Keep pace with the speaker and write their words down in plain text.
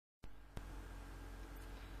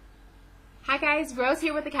Hi guys, Rose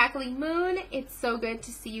here with the Cackling Moon. It's so good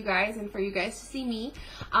to see you guys and for you guys to see me.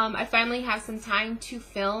 I finally have some time to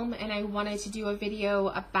film and I wanted to do a video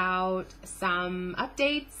about some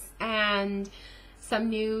updates and some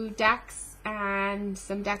new decks and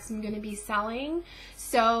some decks I'm going to be selling.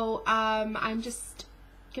 So I'm just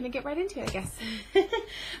going to get right into it, I guess.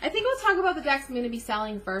 I think we'll talk about the decks I'm going to be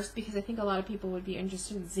selling first because I think a lot of people would be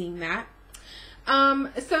interested in seeing that.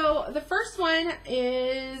 So the first one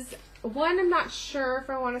is one I'm not sure if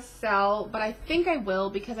I want to sell, but I think I will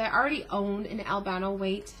because I already owned an Albano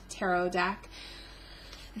Waite Tarot deck.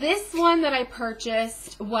 This one that I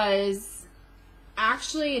purchased was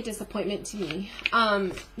actually a disappointment to me.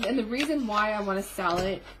 And the reason why I want to sell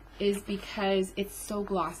it is because it's so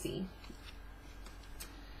glossy.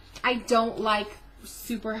 I don't like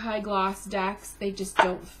super high gloss decks. They just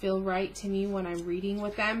don't feel right to me when I'm reading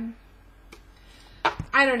with them.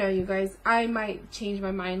 I don't know, you guys. I might change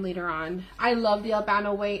my mind later on. I love the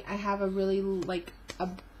Albano Waite. I have a really, a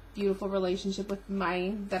beautiful relationship with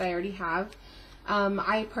mine that I already have.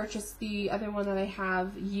 I purchased the other one that I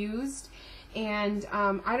have used. And,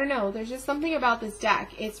 I don't know. There's just something about this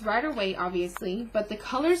deck. It's Rider Waite, obviously. But the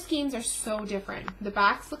color schemes are so different. The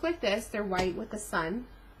backs look like this. They're white with the sun.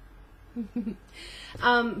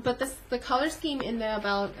 But the color scheme in the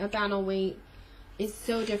Albano Waite is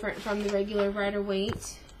so different from the regular Rider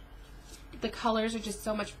Waite. The colors are just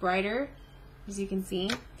so much brighter, as you can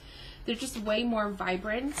see. They're just way more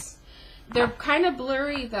vibrant. They're kind of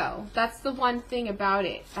blurry though. That's the one thing about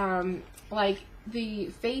it. Like the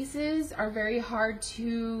faces are very hard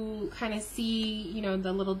to kind of see, you know,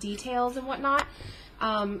 the little details and whatnot.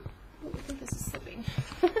 I think this is slipping.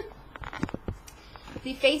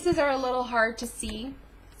 The faces are a little hard to see,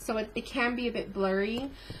 so it can be a bit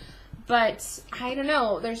blurry. But I don't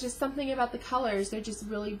know, there's just something about the colors. They're just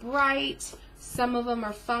really bright. Some of them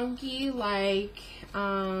are funky, like,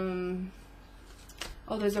 oh,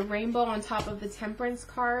 there's a rainbow on top of the Temperance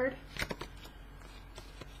card.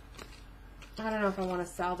 I don't know if I want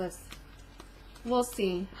to sell this. We'll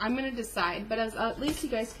see. I'm going to decide, but at least you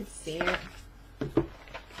guys could see it.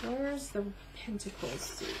 Where's the Pentacles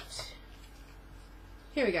suit?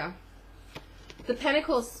 Here we go. The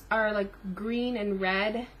Pentacles are like green and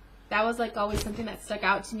red. That was like always something that stuck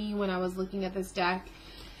out to me when I was looking at this deck.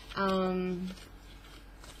 I don't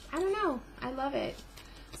know. I love it.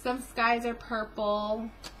 Some skies are purple.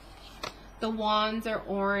 The wands are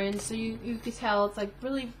orange. So you could tell it's like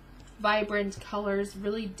really vibrant colors,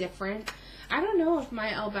 really different. I don't know if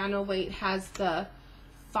my Albano Waite has the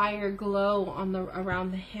fire glow on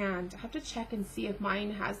around the hand. I have to check and see if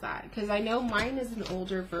mine has that because I know mine is an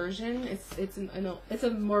older version. It's a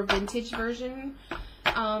more vintage version.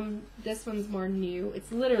 This one's more new.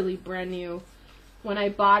 It's literally brand new. When I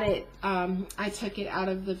bought it, I took it out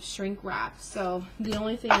of the shrink wrap. So the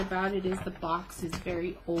only thing about it is the box is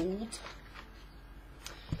very old.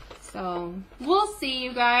 So we'll see,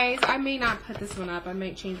 you guys. I may not put this one up. I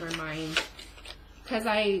might change my mind because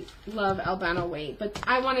I love Albano Waite. But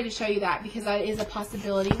I wanted to show you that because that is a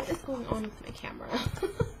possibility. What is going on with my camera?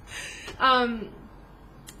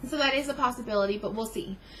 So that is a possibility, but we'll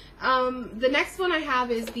see. The next one I have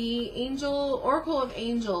is the Oracle of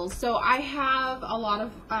Angels. So I have a lot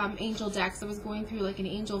of angel decks. I was going through like an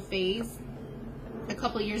angel phase a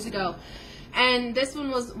couple of years ago. And this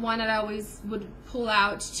one was one that I always would pull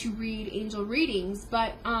out to read angel readings.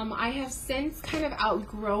 But I have since kind of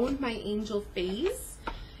outgrown my angel phase.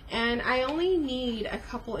 And I only need a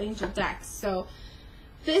couple angel decks. So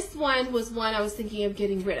this one was one I was thinking of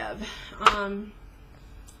getting rid of.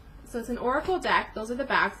 So it's an Oracle deck. Those are the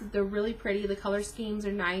backs. They're really pretty. The color schemes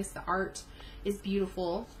are nice. The art is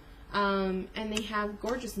beautiful. And they have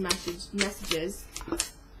gorgeous messages. The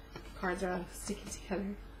cards are sticking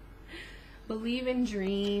together. Believe in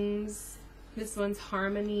dreams. This one's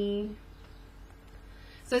harmony.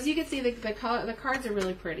 So as you can see, the cards are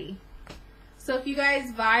really pretty. So if you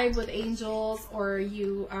guys vibe with angels or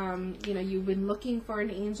you you know, you've been looking for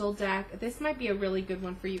an angel deck, this might be a really good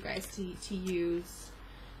one for you guys to use.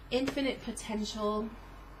 Infinite potential.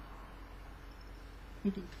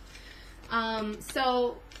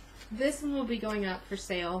 So this one will be going up for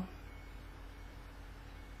sale.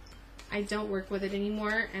 I don't work with it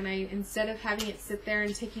anymore, and instead of having it sit there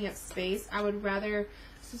and taking up space, I would rather,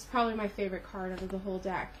 this is probably my favorite card out of the whole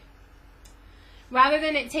deck. Rather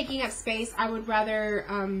than it taking up space, I would rather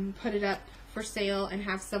put it up for sale and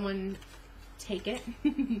have someone take it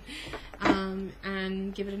and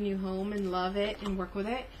give it a new home and love it and work with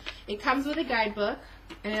it. It comes with a guidebook,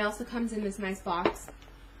 and it also comes in this nice box.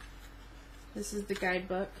 This is the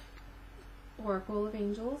guidebook, Oracle of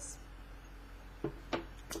Angels.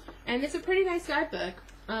 And it's a pretty nice guidebook.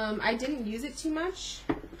 I didn't use it too much.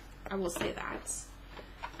 I will say that.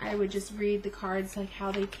 I would just read the cards like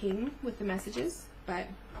how they came with the messages. But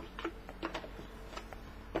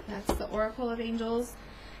that's the Oracle of Angels.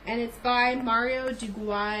 And it's by Mario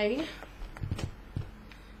Duguay,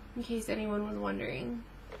 in case anyone was wondering.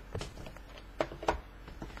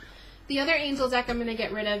 The other angel deck I'm going to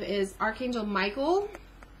get rid of is Archangel Michael.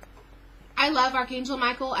 I love Archangel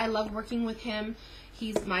Michael. I love working with him.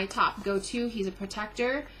 He's my top go-to. He's a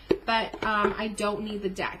protector. But I don't need the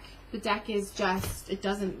deck. The deck is just, it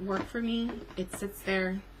doesn't work for me. It sits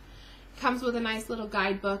there. Comes with a nice little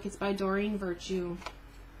guidebook. It's by Doreen Virtue.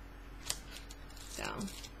 So,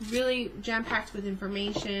 really jam-packed with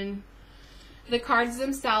information. The cards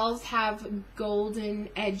themselves have golden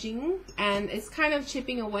edging, and it's kind of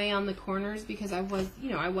chipping away on the corners because I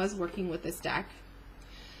was working with this deck.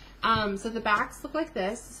 So the backs look like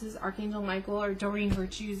this. This is Archangel Michael, or Doreen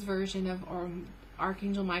Virtue's version of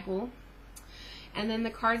Archangel Michael. And then the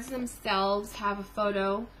cards themselves have a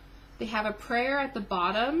photo. They have a prayer at the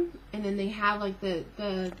bottom, and then they have like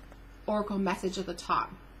the oracle message at the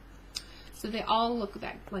top. So they all look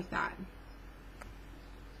like that.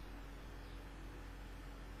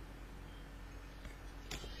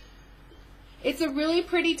 It's a really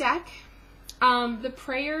pretty deck. The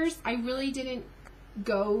prayers, I really didn't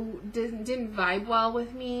vibe well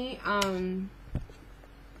with me.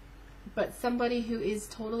 But somebody who is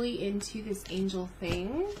totally into this angel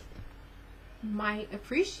thing might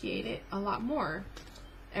appreciate it a lot more.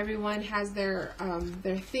 Everyone has their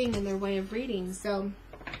thing and their way of reading. So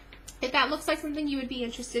if that looks like something you would be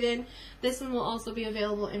interested in, this one will also be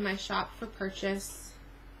available in my shop for purchase.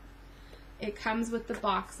 It comes with the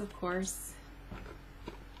box, of course.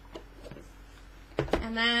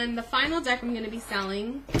 And then the final deck I'm going to be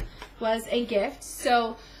selling was a gift.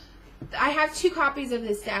 So I have 2 copies of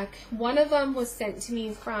this deck. One of them was sent to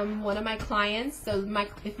me from one of my clients. So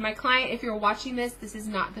if you're watching this, this is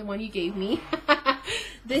not the one you gave me.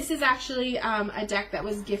 This is actually a deck that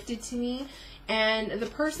was gifted to me. And the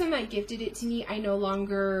person that gifted it to me, I no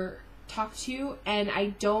longer talk to. And I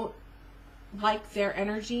don't like their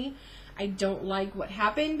energy. I don't like what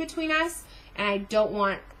happened between us. And I don't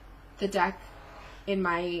want the deck in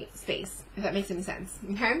my space, if that makes any sense.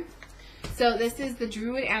 Okay, so this is the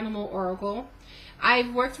Druid Animal Oracle.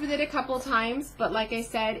 I've worked with it a couple times, but like I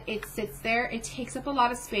said, it sits there. It takes up a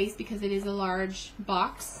lot of space because it is a large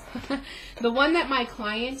box. The one that my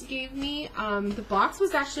client gave me, the box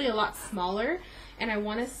was actually a lot smaller, and I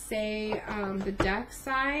want to say the deck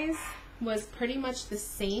size was pretty much the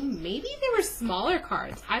same. Maybe they were smaller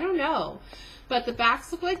cards. I don't know. But the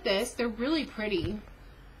backs look like this. They're really pretty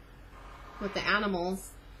with the animals.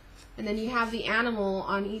 And then you have the animal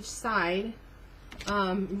on each side.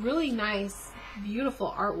 Really nice,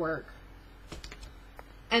 beautiful artwork.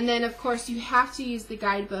 And then, of course, you have to use the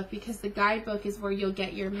guidebook because the guidebook is where you'll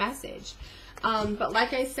get your message. But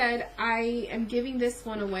like I said, I am giving this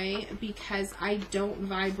one away because I don't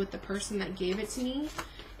vibe with the person that gave it to me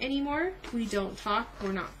anymore. We don't talk.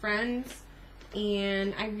 We're not friends.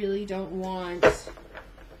 And I really don't want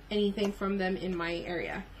anything from them in my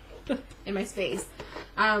area, in my space.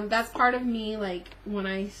 That's part of me, like, when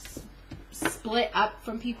I split up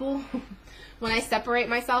from people, when I separate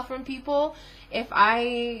myself from people, if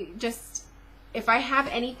I have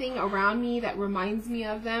anything around me that reminds me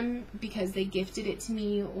of them because they gifted it to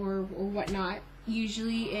me or whatnot,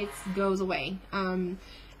 usually it goes away.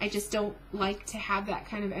 I just don't like to have that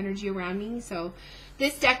kind of energy around me. So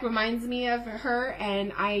this deck reminds me of her,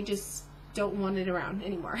 and I just don't want it around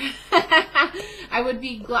anymore.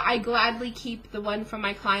 I gladly keep the one from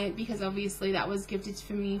my client because obviously that was gifted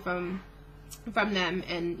to me from them,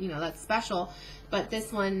 and you know, that's special. But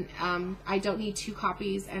this one, I don't need 2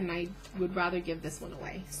 copies, and I would rather give this one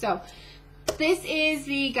away. So this is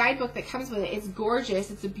the guidebook that comes with it. It's gorgeous.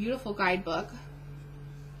 It's a beautiful guidebook.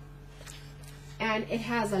 And it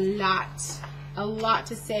has a lot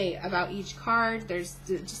to say about each card. There's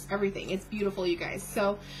just everything. It's beautiful, you guys.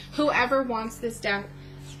 So whoever wants this deck,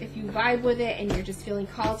 if you vibe with it and you're just feeling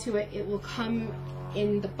called to it, it will come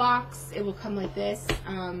in the box. It will come like this.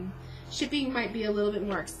 Shipping might be a little bit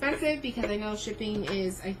more expensive because I know shipping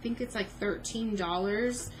is, I think it's like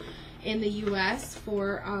 $13 in the US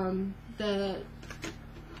for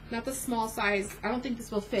not the small size. I don't think this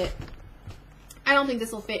will fit. I don't think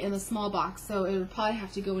this will fit in the small box, so it would probably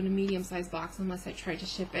have to go in a medium-sized box unless I tried to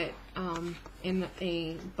ship it in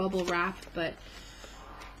a bubble wrap, but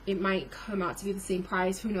it might come out to be the same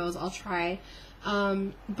price. Who knows? I'll try.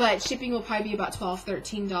 But shipping will probably be about $12,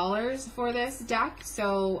 $13 for this deck,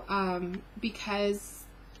 so because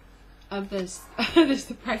of this, there's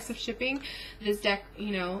the price of shipping. This deck,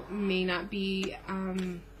 you know, may not be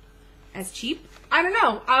as cheap. I don't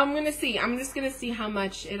know. I'm gonna see. I'm just gonna see how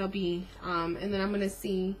much it'll be, and then I'm gonna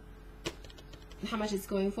see how much it's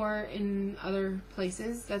going for in other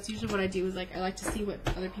places. That's usually what I do, is like I like to see what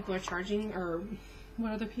other people are charging, or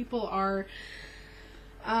what other people are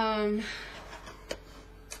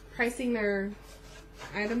pricing their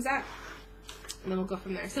items at, and then we'll go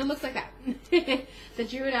from there. So it looks like that. The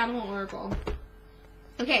Druid Animal Oracle.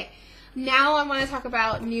 Okay, now I want to talk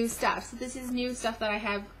about new stuff. So this is new stuff that I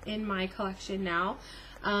have in my collection now.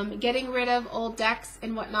 Getting rid of old decks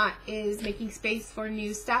and whatnot is making space for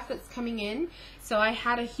new stuff that's coming in. So I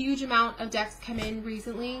had a huge amount of decks come in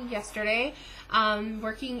recently, yesterday.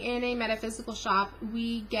 Working in a metaphysical shop,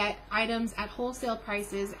 we get items at wholesale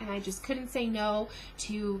prices, and I just couldn't say no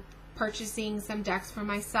to purchasing some decks for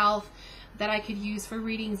myself that I could use for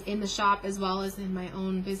readings in the shop as well as in my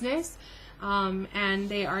own business. And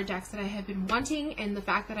they are decks that I have been wanting, and the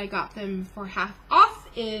fact that I got them for half off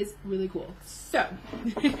is really cool. So,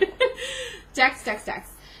 decks.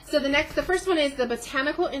 So the first one is the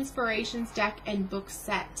Botanical Inspirations deck and book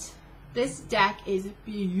set. This deck is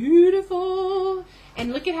beautiful,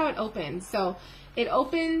 and look at how it opens. So it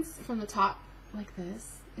opens from the top like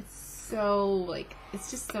this. It's so, like,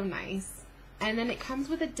 it's just so nice. And then it comes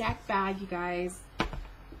with a deck bag, you guys.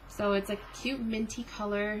 So it's like a cute minty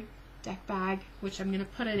color deck bag, which I'm going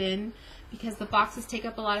to put it in because the boxes take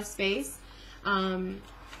up a lot of space. And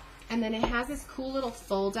then it has this cool little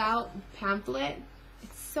fold out pamphlet.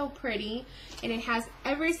 It's so pretty, and it has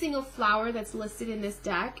every single flower that's listed in this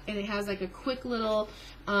deck, and it has like a quick little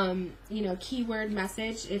you know, keyword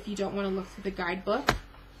message if you don't want to look through the guidebook.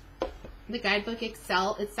 The guidebook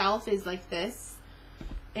itself is like this,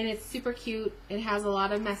 and it's super cute. It has a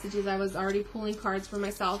lot of messages. I was already pulling cards for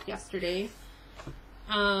myself yesterday.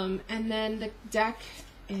 And then the deck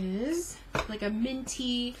is like a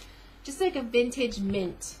minty, just like a vintage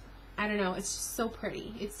mint. I don't know, it's just so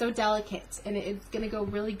pretty. It's so delicate, and it's gonna go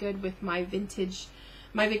really good with my vintage,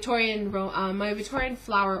 my Victorian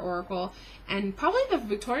flower oracle, and probably the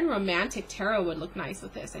Victorian romantic tarot would look nice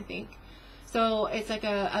with this, I think. So it's like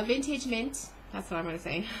a vintage mint. That's what I'm gonna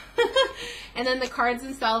say. And then the cards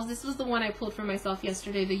themselves. This was the one I pulled for myself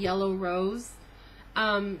yesterday, the Yellow Rose.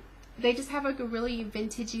 They just have like a really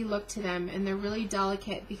vintagey look to them, and they're really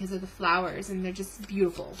delicate because of the flowers, and they're just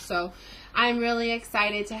beautiful. So I'm really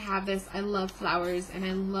excited to have this. I love flowers, and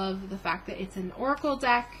I love the fact that it's an oracle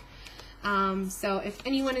deck. So if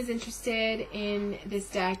anyone is interested in this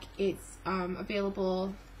deck, it's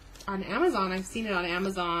available on Amazon. I've seen it on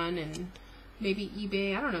Amazon and maybe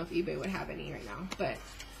eBay. I don't know if eBay would have any right now, but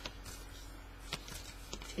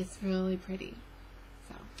it's really pretty.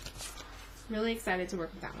 So really excited to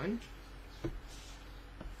work with that one.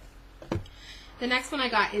 The next one I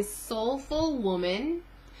got is Soulful Woman.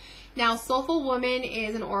 Now, Soulful Woman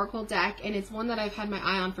is an oracle deck, and it's one that I've had my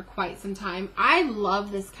eye on for quite some time. I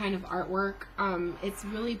love this kind of artwork. It's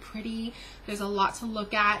really pretty. There's a lot to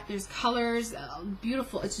look at. There's colors,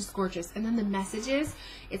 beautiful. It's just gorgeous. And then the messages,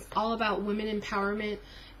 it's all about women empowerment.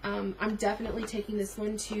 I'm definitely taking this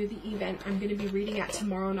one to the event I'm going to be reading at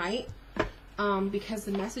tomorrow night. Because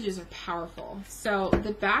the messages are powerful. So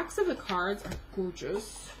the backs of the cards are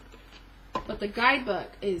gorgeous, but the guidebook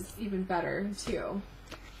is even better too.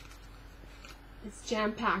 It's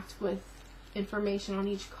jam-packed with information on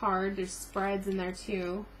each card. There's spreads in there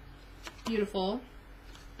too. Beautiful.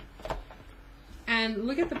 And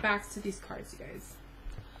look at the backs to these cards, you guys.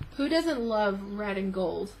 Who doesn't love red and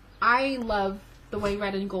gold? I love the way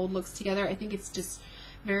red and gold looks together. I think it's just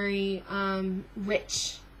very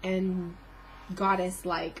rich and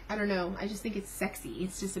goddess-like. I don't know. I just think it's sexy.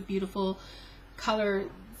 It's just a beautiful color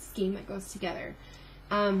scheme that goes together.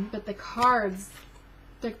 But the cards,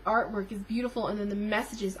 the artwork is beautiful, and then the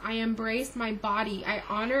messages. I embrace my body. I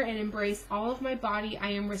honor and embrace all of my body. I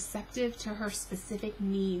am receptive to her specific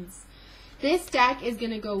needs. This deck is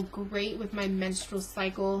going to go great with my menstrual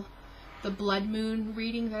cycle, the blood moon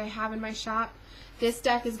reading that I have in my shop. This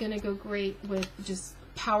deck is going to go great with just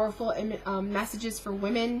powerful messages for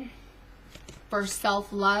women, for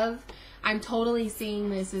self-love. I'm totally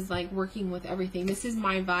seeing this as like working with everything. This is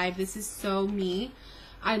my vibe. This is so me.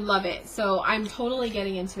 I love it. So I'm totally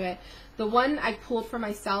getting into it. The one I pulled for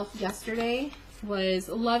myself yesterday was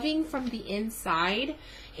Loving from the Inside.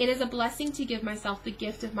 It is a blessing to give myself the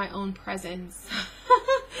gift of my own presence.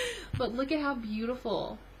 But look at how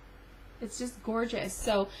beautiful. It's just gorgeous.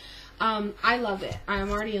 So I love it.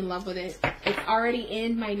 I'm already in love with it. It's already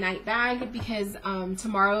in my night bag because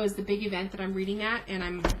tomorrow is the big event that I'm reading at, and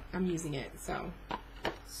I'm using it. So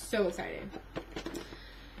excited.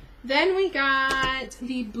 Then we got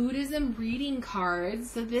the Buddhism reading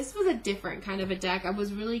cards. So this was a different kind of a deck. I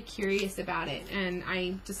was really curious about it, and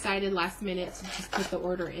I decided last minute to just put the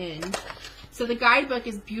order in. So the guidebook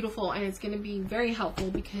is beautiful, and it's going to be very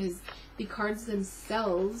helpful because the cards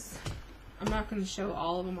themselves, I'm not going to show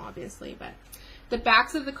all of them obviously, but the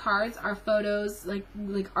backs of the cards are photos, like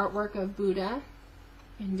artwork of Buddha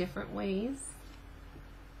in different ways.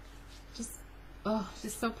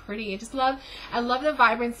 Just so pretty. I love the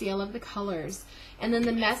vibrancy. I love the colors. And then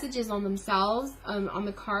the messages on themselves, on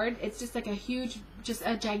the card, it's just like a huge, just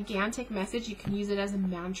a gigantic message. You can use it as a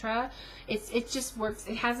mantra. It just works.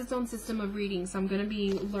 It has its own system of reading, so I'm going to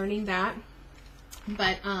be learning that.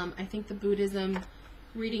 But I think the Buddhism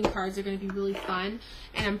reading cards are going to be really fun,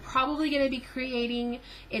 and I'm probably going to be creating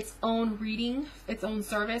its own reading, its own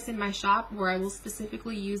service in my shop where I will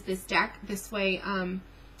specifically use this deck. This way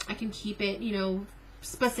I can keep it, you know,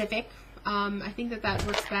 specific. I think that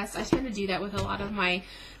works best. I tend to do that with a lot of my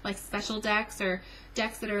like special decks or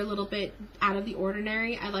decks that are a little bit out of the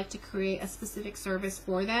ordinary. I like to create a specific service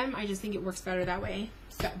for them. I just think it works better that way.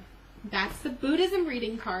 So that's the Buddhism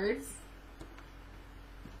reading cards.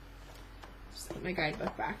 Just put my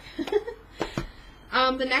guidebook back.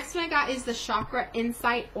 The next one I got is the Chakra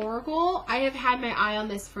Insight Oracle. I have had my eye on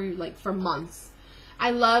this for months. I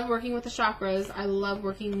love working with the chakras. I love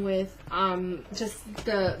working with just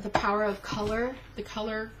the power of color. The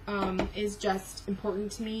color is just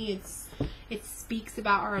important to me. It speaks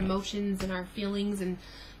about our emotions and our feelings, and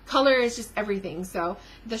color is just everything. So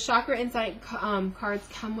the Chakra Insight cards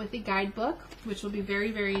come with a guidebook, which will be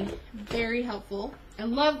very, very, very helpful. I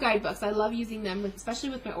love guidebooks. I love using them, especially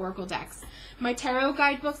with my oracle decks. My tarot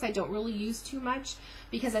guidebooks I don't really use too much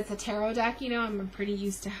because it's a tarot deck. You know, I'm pretty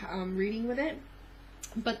used to reading with it.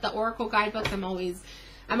 But the oracle guidebooks, I'm always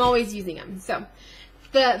using them. So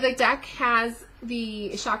the deck has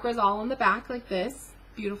the chakras all on the back like this,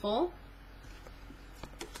 beautiful.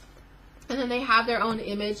 And then they have their own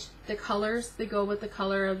image, the colors that go with the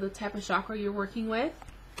color of the type of chakra you're working with.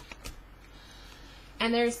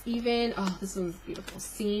 And there's even, oh, this one's beautiful,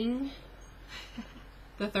 seeing,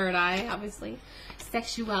 the third eye, obviously,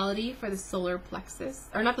 sexuality for the solar plexus,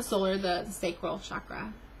 or not the solar, the sacral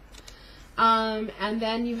chakra. And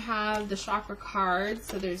then you have the chakra cards.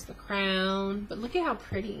 So there's the crown, but look at how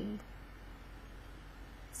pretty.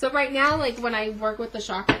 So right now, like when I work with the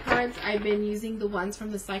chakra cards, I've been using the ones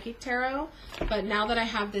from the Psychic Tarot, but now that I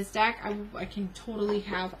have this deck, I can totally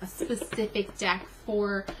have a specific deck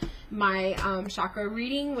for my chakra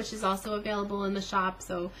reading, which is also available in the shop.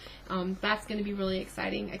 So that's going to be really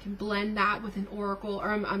exciting. I can blend that with an oracle, or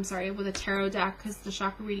I'm sorry, with a tarot deck, because the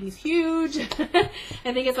chakra reading is huge.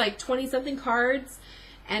 I think it's like 20-something cards,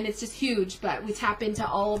 and it's just huge, but we tap into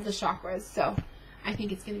all of the chakras, so I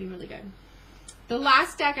think it's going to be really good. The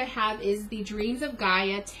last deck I have is the Dreams of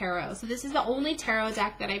Gaia Tarot. So this is the only tarot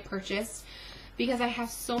deck that I purchased because I have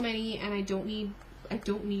so many and I don't need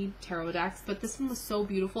tarot decks, but this one was so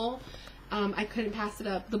beautiful. I couldn't pass it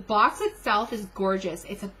up. The box itself is gorgeous.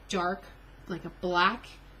 It's a dark, like a black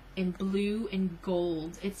and blue and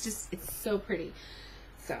gold. It's so pretty.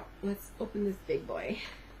 So let's open this big boy.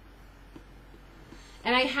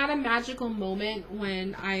 And I had a magical moment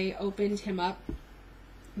when I opened him up.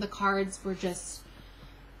 The cards were just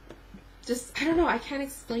I don't know, I can't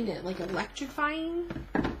explain it, like electrifying.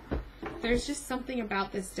 There's just something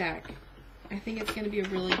about this deck. I think it's going to be a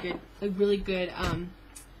really good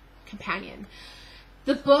companion.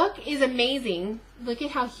 The book is amazing. Look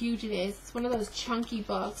at how huge it is. It's one of those chunky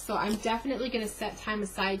books, so I'm definitely going to set time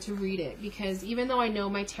aside to read it, because even though I know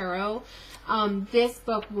my tarot, this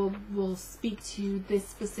book will speak to this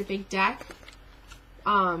specific deck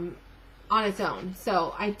on its own.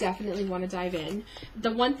 So I definitely want to dive in.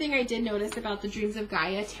 The one thing I did notice about the Dreams of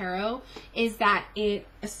Gaia Tarot is that it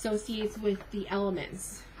associates with the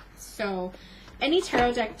elements. So any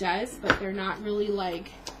tarot deck does, but they're not really like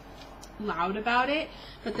loud about it,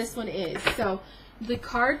 but this one is. So the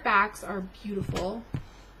card backs are beautiful.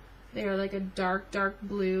 They're like a dark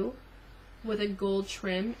blue with a gold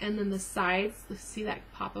trim, and then the sides, see that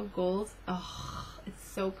pop of gold? Oh, it's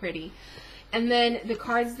so pretty. And then the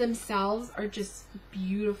cards themselves are just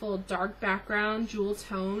beautiful, dark background, jewel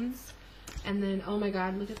tones. And then, oh my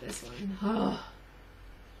God, look at this one. Oh.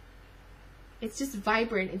 It's just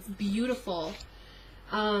vibrant. It's beautiful.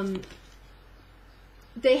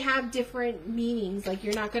 They have different meanings. Like,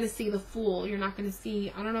 you're not going to see the Fool. You're not going to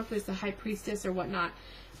see, I don't know if there's the High Priestess or whatnot.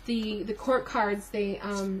 The court cards,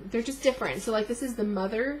 they're just different. So, like, this is the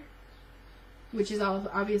Mother, which is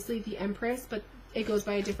obviously the Empress, but it goes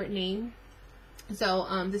by a different name. So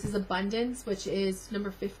this is Abundance, which is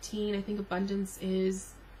number 15. I think Abundance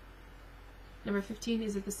is Number 15,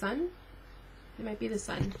 is it the sun? It might be the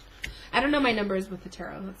sun. I don't know my numbers with the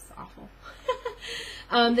tarot. That's awful.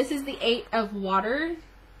 This is the 8 of water,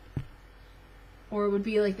 or it would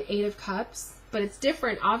be like the 8 of cups, but it's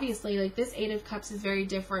different. Obviously, like this 8 of cups is very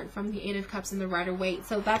different from the 8 of cups in the Rider-Waite.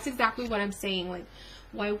 So that's exactly what I'm saying. Like,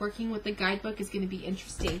 why working with the guidebook is going to be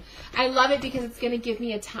interesting. I love it because it's going to give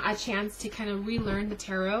me a chance to kind of relearn the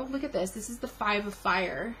tarot. Look at this. This is the 5 of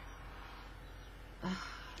fire.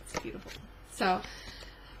 It's beautiful. So,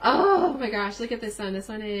 oh my gosh, look at this one. This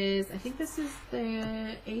one is, I think this is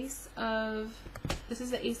the ace of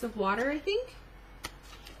water, I think.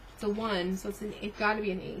 It's a 1, so it's got to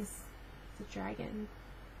be an ace. It's a dragon.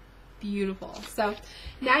 Beautiful. So,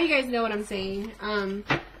 now you guys know what I'm saying.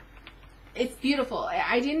 It's beautiful.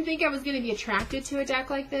 I didn't think I was going to be attracted to a deck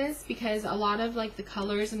like this because a lot of like the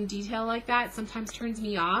colors and detail like that sometimes turns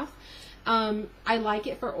me off. I like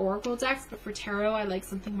it for oracle decks, but for tarot I like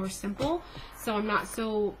something more simple, so I'm not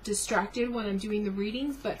so distracted when I'm doing the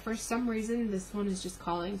readings, but for some reason this one is just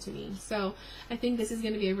calling to me. So I think this is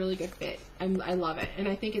going to be a really good fit. I love it, and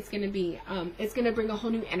I think it's going to be it's going to bring a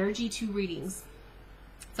whole new energy to readings.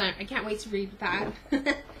 So I can't wait to read that.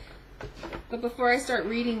 But before I start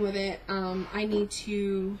reading with it, I need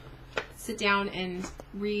to sit down and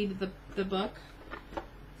read the book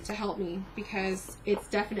to help me, because it's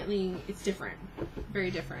different, very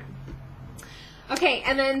different. Okay,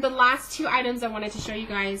 and then the last 2 items I wanted to show you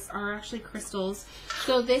guys are actually crystals.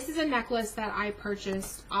 So this is a necklace that I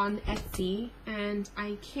purchased on Etsy, and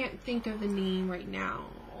I can't think of the name right now.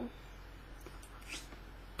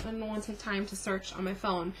 I don't want to take time to search on my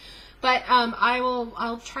phone, but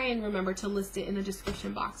I'll try and remember to list it in the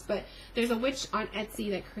description box. But there's a witch on Etsy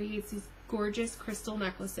that creates these gorgeous crystal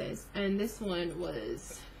necklaces, and this one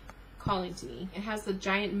was calling to me. It has the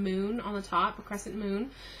giant moon on the top, a crescent moon,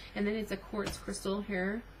 and then it's a quartz crystal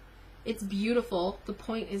here. It's beautiful. The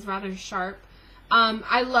point is rather sharp.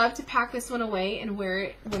 I love to pack this one away and wear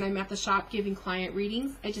it when I'm at the shop giving client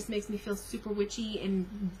readings. It just makes me feel super witchy,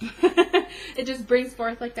 and it just brings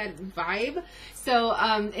forth like that vibe. So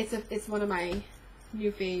it's one of my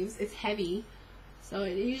new faves. It's heavy, so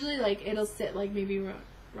it usually it'll sit like maybe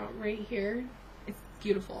right here. It's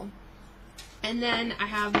beautiful. And then I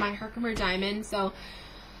have my Herkimer diamond. So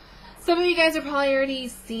some of you guys have probably already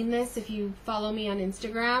seen this if you follow me on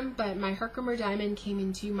Instagram, but my Herkimer diamond came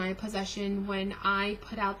into my possession when I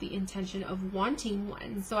put out the intention of wanting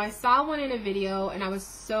one. So I saw one in a video and I was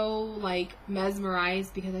so like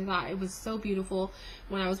mesmerized because I thought it was so beautiful.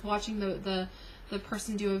 When I was watching the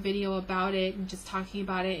person do a video about it and just talking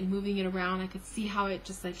about it and moving it around, I could see how it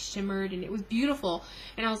just like shimmered and it was beautiful,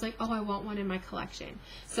 and I was like, oh, I want one in my collection.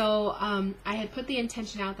 So I had put the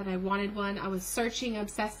intention out that I wanted one. I was searching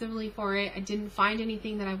obsessively for it. I didn't find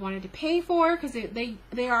anything that I wanted to pay for because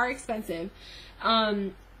they are expensive.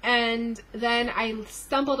 And then I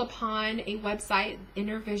stumbled upon a website,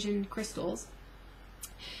 Inner Vision Crystals,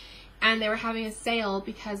 and they were having a sale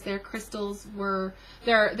because their crystals were,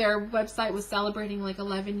 their website was celebrating like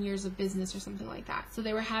 11 years of business or something like that. So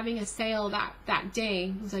they were having a sale that day.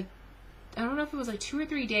 It was like, I don't know if it was like 2 or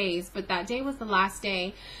 3 days, but that day was the last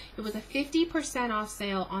day. It was a 50% off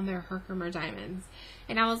sale on their Herkimer diamonds.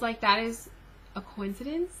 And I was like, that is a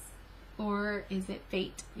coincidence, or is it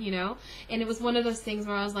fate, you know? And it was one of those things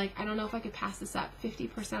where I was like, I don't know if I could pass this up,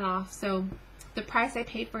 50% off. So the price I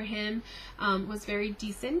paid for him was very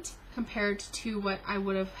decent compared to what I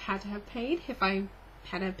would have had to have paid if I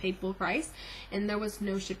had to have paid full price, and there was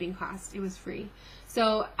no shipping cost. It was free.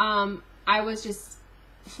 So I was just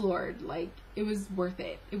floored. Like, it was worth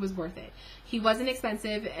it. It was worth it. He wasn't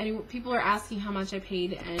expensive, and people are asking how much I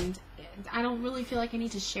paid, and I don't really feel like I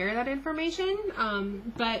need to share that information,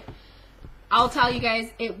 but I'll tell you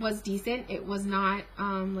guys, it was decent. It was not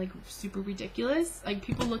like super ridiculous. Like,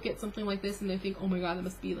 people look at something like this and they think, oh my god, that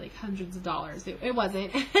must be like hundreds of dollars. It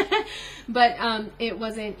wasn't. But it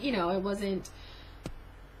wasn't, you know,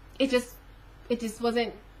 it just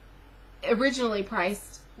wasn't originally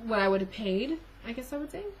priced what I would have paid, I guess I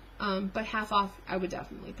would say. But half off I would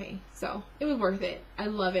definitely pay. So it was worth it. I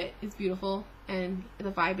love it. It's beautiful and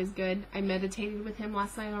the vibe is good. I meditated with him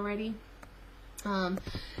last night already.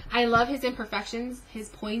 I love his imperfections. His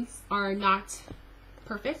points are not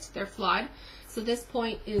perfect. They're flawed. So this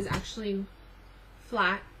point is actually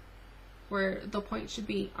flat, where the point should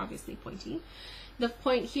be obviously pointy. The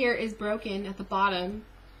point here is broken at the bottom,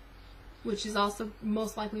 which is also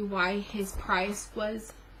most likely why his price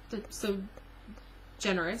was so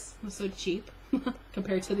generous, was so cheap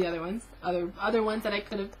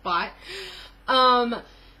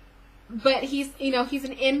but he's, you know, he's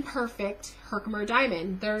an imperfect Herkimer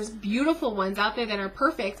diamond. There's beautiful ones out there that are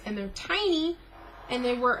perfect and they're tiny and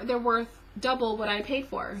they're worth double what I paid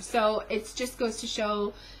for. So it just goes to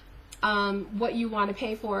show what you want to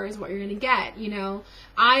pay for is what you're going to get. You know,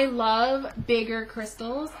 I love bigger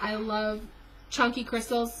crystals. I love chunky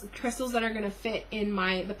crystals that are going to fit in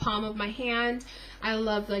the palm of my hand. I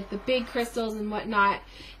love like the big crystals and whatnot.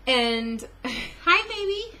 And hi,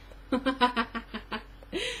 baby.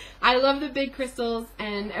 I love the big crystals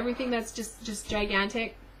and everything that's just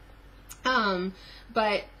gigantic.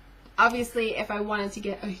 But obviously, if I wanted to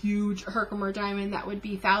get a huge Herkimer diamond, that would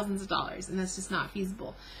be thousands of dollars, and that's just not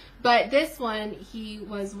feasible. But this one, he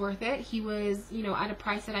was worth it. He was, you know, at a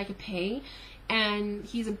price that I could pay, and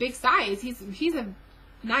he's a big size. He's a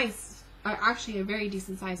nice, actually a very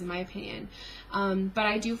decent size in my opinion. But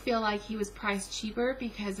I do feel like he was priced cheaper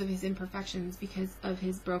because of his imperfections, because of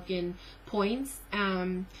his broken points.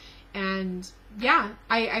 And yeah,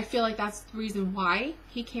 I feel like that's the reason why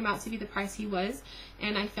he came out to be the price he was,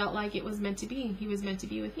 and I felt like it was meant to be. He was meant to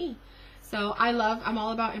be with me. So I'm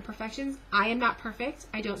all about imperfections. I am not perfect.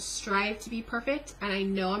 I don't strive to be perfect, and I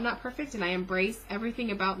know I'm not perfect, and I embrace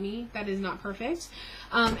everything about me that is not perfect.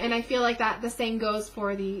 And I feel like that the same goes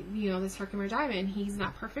for this Herkimer diamond. He's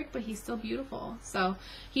not perfect, but he's still beautiful. So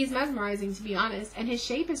he's mesmerizing, to be honest, and his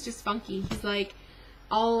shape is just funky. He's like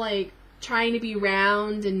all like trying to be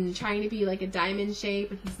round and trying to be like a diamond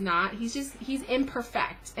shape, but he's not. He's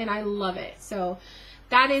imperfect, and I love it. So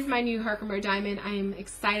that is my new Herkimer diamond. I am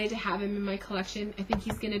excited to have him in my collection. I think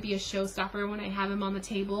he's going to be a showstopper when I have him on the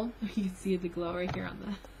table. You can see the glow right here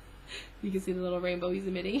you can see the little rainbow he's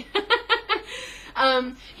emitting.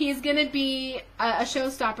 He's going to be a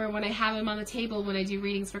showstopper when I have him on the table when I do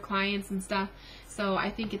readings for clients and stuff. So I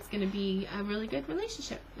think it's going to be a really good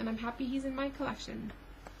relationship, and I'm happy he's in my collection.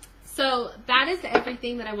 So that is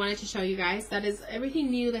everything that I wanted to show you guys. That is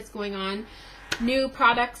everything new that's going on. New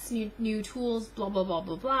products, new tools, blah, blah, blah,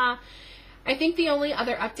 blah, blah. I think the only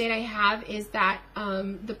other update I have is that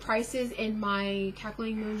the prices in my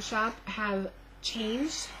Cackling Moon shop have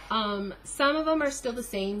changed. Some of them are still the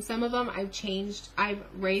same. Some of them I've changed. I've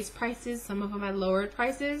raised prices. Some of them I lowered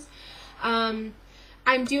prices. I'm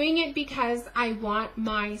doing it because I want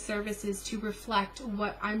my services to reflect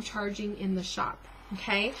what I'm charging in the shop.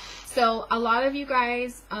 Okay, so a lot of you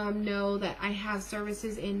guys know that I have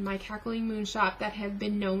services in my Cackling Moon shop that have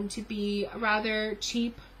been known to be rather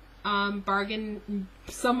cheap, bargain.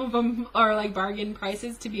 Some of them are like bargain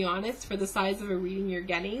prices, to be honest, for the size of a reading you're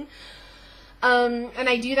getting. And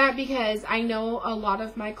I do that because I know a lot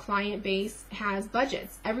of my client base has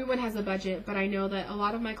budgets. Everyone has a budget, but I know that a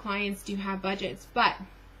lot of my clients do have budgets. But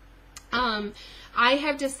I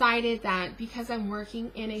have decided that because I'm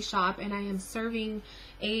working in a shop and I am serving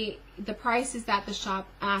the prices that the shop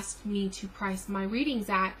asked me to price my readings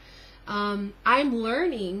at, I'm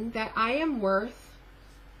learning that I am worth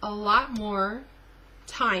a lot more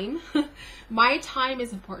time. My time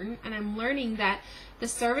is important, and I'm learning that the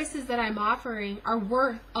services that I'm offering are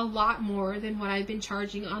worth a lot more than what I've been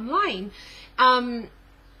charging online.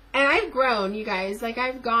 And I've grown, you guys. Like,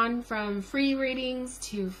 I've gone from free readings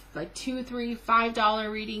to like $2, $3,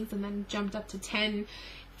 $5 readings, and then jumped up to $10,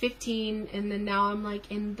 $15, and then now I'm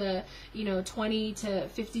like in the, $20 to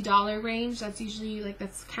 $50 range. That's usually like,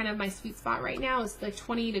 that's kind of my sweet spot right now. It's like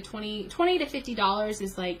 $20 to $50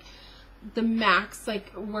 is like the max,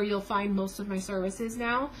 like where you'll find most of my services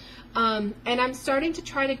now. And I'm starting to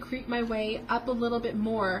try to creep my way up a little bit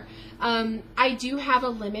more. I do have a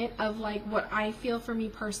limit of like what I feel, for me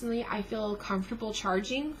personally, I feel comfortable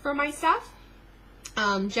charging for my stuff.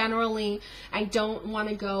 Generally, I don't want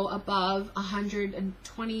to go above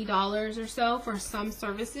 $120 or so for some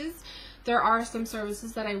services. There are some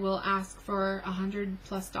services that I will ask for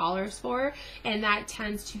 $100+ for, and that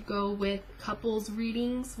tends to go with couples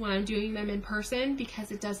readings when I'm doing them in person,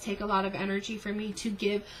 because it does take a lot of energy for me to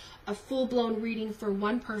give a full-blown reading for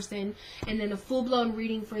one person, and then a full-blown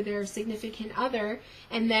reading for their significant other,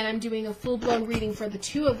 and then I'm doing a full-blown reading for the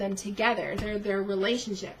two of them together, their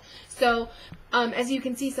relationship. So as you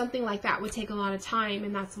can see, something like that would take a lot of time,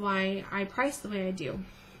 and that's why I price the way I do.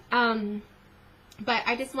 But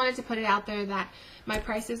I just wanted to put it out there that my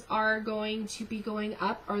prices are going to be going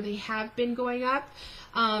up, or they have been going up.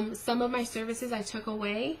 Some of my services I took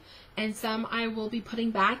away, and some I will be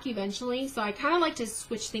putting back eventually. So I kind of like to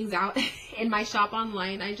switch things out in my shop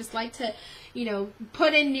online. I just like to,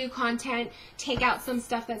 put in new content, take out some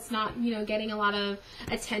stuff that's not, getting a lot of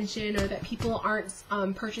attention, or that people aren't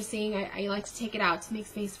purchasing. I like to take it out to make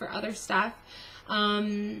space for other stuff.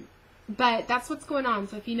 But that's what's going on.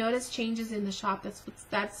 So if you notice changes in the shop,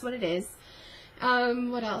 that's what it is.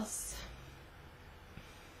 What else?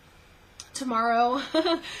 Tomorrow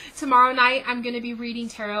night, I'm going to be reading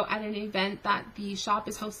tarot at an event that the shop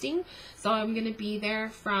is hosting. So I'm going to be there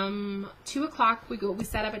from 2 o'clock. We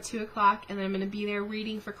set up at 2 o'clock, and then I'm going to be there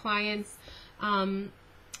reading for clients.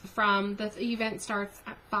 From the event starts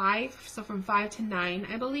at 5, so from 5 to 9,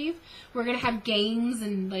 I believe. We're going to have games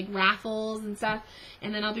and like raffles and stuff,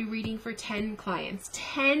 and then I'll be reading for 10 clients.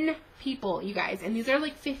 10 people, you guys, and these are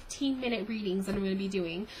like 15-minute readings that I'm going to be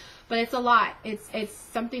doing, but it's a lot. It's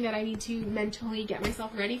something that I need to mentally get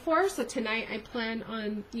myself ready for. So tonight I plan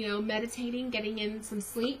on, you know, meditating, getting in some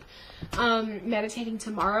sleep, meditating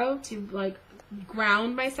tomorrow to like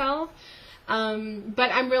ground myself.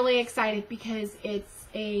 But I'm really excited because it's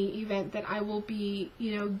a event that I will be,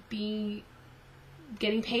 you know, be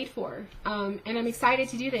getting paid for. And I'm excited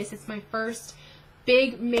to do this. It's my first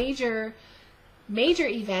big major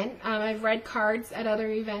event. I've read cards at other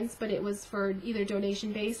events, but it was for either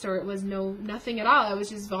donation based or it was nothing at all. I was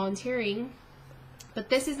just volunteering. But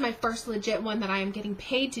this is my first legit one that I am getting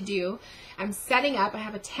paid to do. I'm setting up. I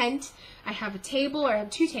have a tent. I have a table, or I have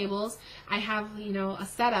 2 tables. I have, you know, a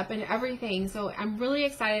setup and everything. So I'm really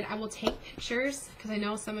excited. I will take pictures because I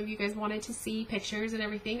know some of you guys wanted to see pictures and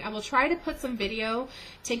everything. I will try to put some video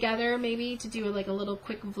together, maybe to do like a little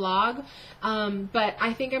quick vlog. But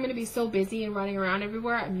I think I'm going to be so busy and running around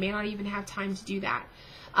everywhere, I may not even have time to do that.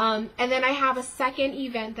 And then I have a second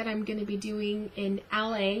event that I'm going to be doing in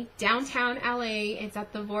LA, downtown LA. It's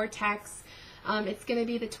at the Vortex. It's going to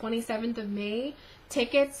be the 27th of May.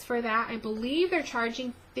 Tickets for that, I believe they're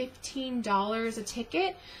charging $15 a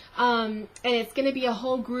ticket. And it's going to be a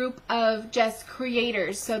whole group of just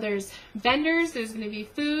creators. So there's vendors, there's going to be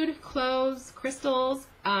food, clothes, crystals,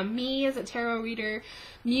 me as a tarot reader,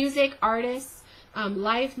 music, artists,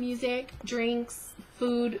 live music, drinks,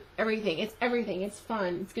 food, everything. It's everything. It's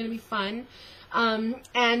fun. It's going to be fun.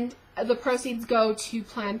 And the proceeds go to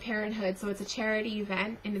Planned Parenthood. So it's a charity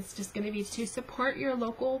event, and it's just going to be to support your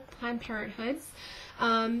local Planned Parenthoods.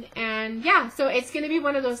 And yeah, so it's going to be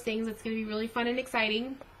one of those things that's going to be really fun and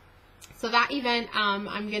exciting. So that event,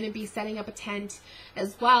 I'm going to be setting up a tent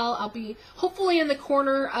as well. I'll be hopefully in the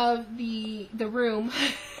corner of the room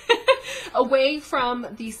away from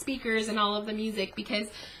the speakers and all of the music, because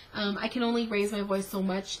I can only raise my voice so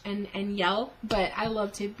much and yell, but I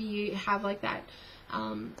love to have like that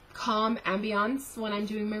calm ambiance when I'm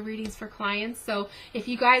doing my readings for clients. So if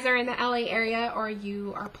you guys are in the LA area or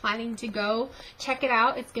you are planning to go, check it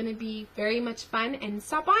out. It's going to be very much fun, and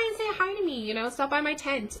stop by and say hi to me, you know, stop by my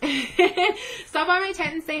tent. Stop by my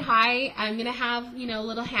tent and say hi. I'm going to have, you know,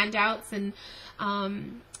 little handouts and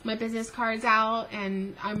my business cards out,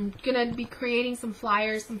 and I'm going to be creating some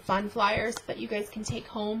flyers, some fun flyers that you guys can take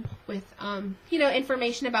home with, you know,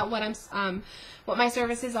 information about what my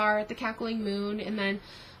services are at the Cackling Moon. And then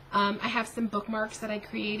I have some bookmarks that I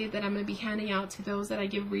created that I'm going to be handing out to those that I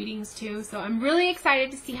give readings to. So I'm really excited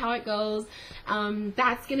to see how it goes.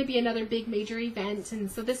 That's going to be another big major event.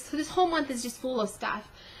 And so this whole month is just full of stuff.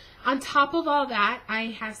 On top of all that, I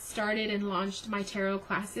have started and launched my tarot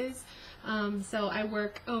classes. So I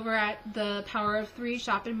work over at the Power of 3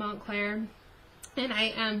 shop in Montclair, and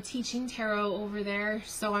I am teaching tarot over there.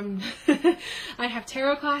 So I have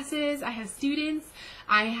tarot classes, I have students,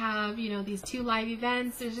 I have, you know, these 2 live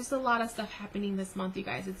events. There's just a lot of stuff happening this month, you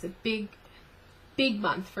guys. It's a big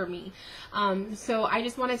month for me. So I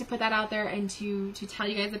just wanted to put that out there and to tell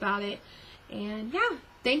you guys about it. And yeah,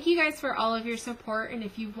 thank you guys for all of your support. And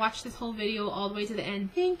if you've watched this whole video all the way to the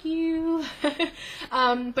end, thank you.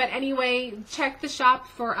 But anyway, check the shop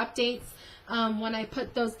for updates. When I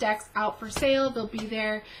put those decks out for sale, they'll be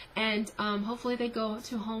there. And hopefully they go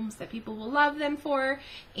to homes that people will love them for.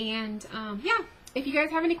 And yeah, if you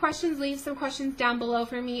guys have any questions, leave some questions down below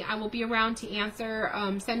for me. I will be around to answer.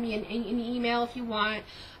 Send me an email if you want.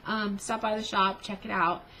 Stop by the shop, check it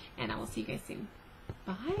out. And I will see you guys soon.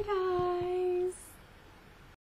 Bye, guys.